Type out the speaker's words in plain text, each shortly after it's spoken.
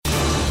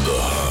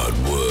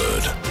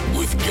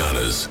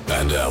Travis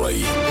and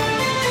Ali.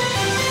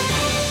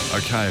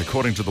 Okay,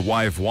 according to the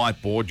Wave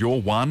whiteboard, you're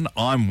one,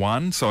 I'm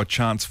one, so a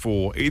chance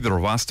for either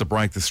of us to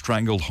break the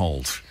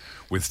stranglehold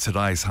with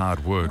today's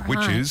hard word,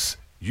 which is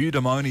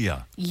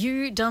eudaemonia.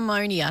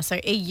 Eudaemonia. So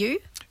EU?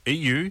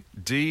 EUDAEMONIA.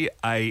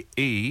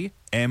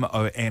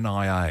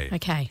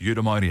 Okay.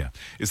 Eudaemonia.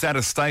 Is that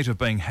a state of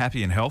being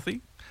happy and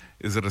healthy?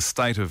 Is it a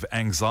state of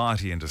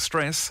anxiety and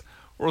distress?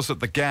 Or is it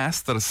the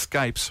gas that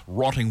escapes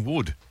rotting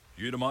wood?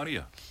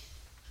 Eudaemonia.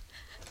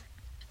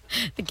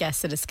 The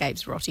gas that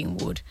escapes rotting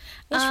wood.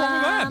 What's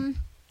wrong with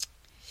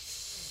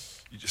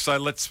that? So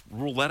let's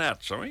rule that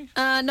out, shall we?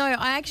 No,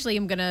 I actually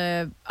am going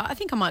to... I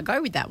think I might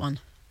go with that one.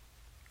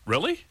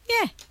 Really?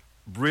 Yeah.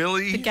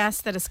 Really? The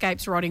gas that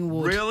escapes rotting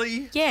wood.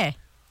 Really? Yeah.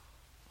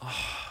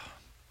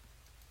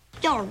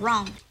 You're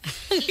wrong.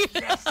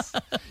 Yes.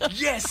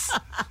 Yes.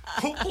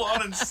 Hook,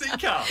 line and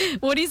sinker.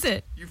 What is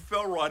it? You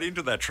fell right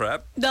into that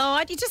trap. No,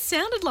 it just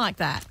sounded like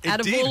that. It out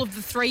of did. all of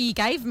the three you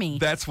gave me.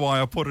 That's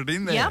why I put it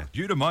in there. Yep.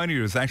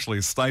 Eudaemonia is actually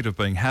a state of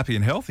being happy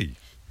and healthy.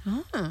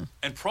 Oh.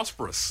 And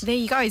prosperous. There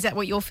you go. Is that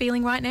what you're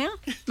feeling right now?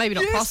 Maybe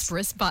not Yes.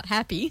 prosperous, but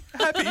happy.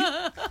 Happy.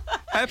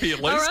 Happy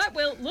at least. All right,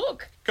 well,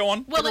 look. Go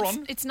on. Well, put her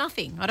on. it's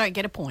nothing. I don't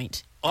get a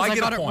point. 'cause I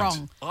get got a point. it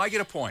wrong. I get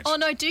a point. Oh,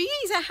 no, do you?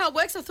 Is that how it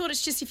works? I thought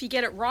it's just if you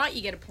get it right,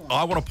 you get a point.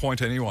 I want a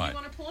point anyway. You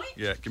want a point?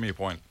 Yeah, give me a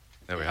point.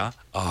 There we are.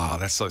 Ah,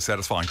 that's so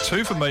satisfying.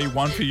 2 for me,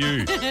 1 for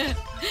you. The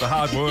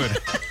hard word.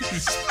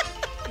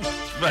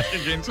 Back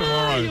again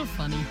tomorrow. You're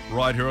funny.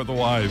 Right here at The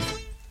Wave.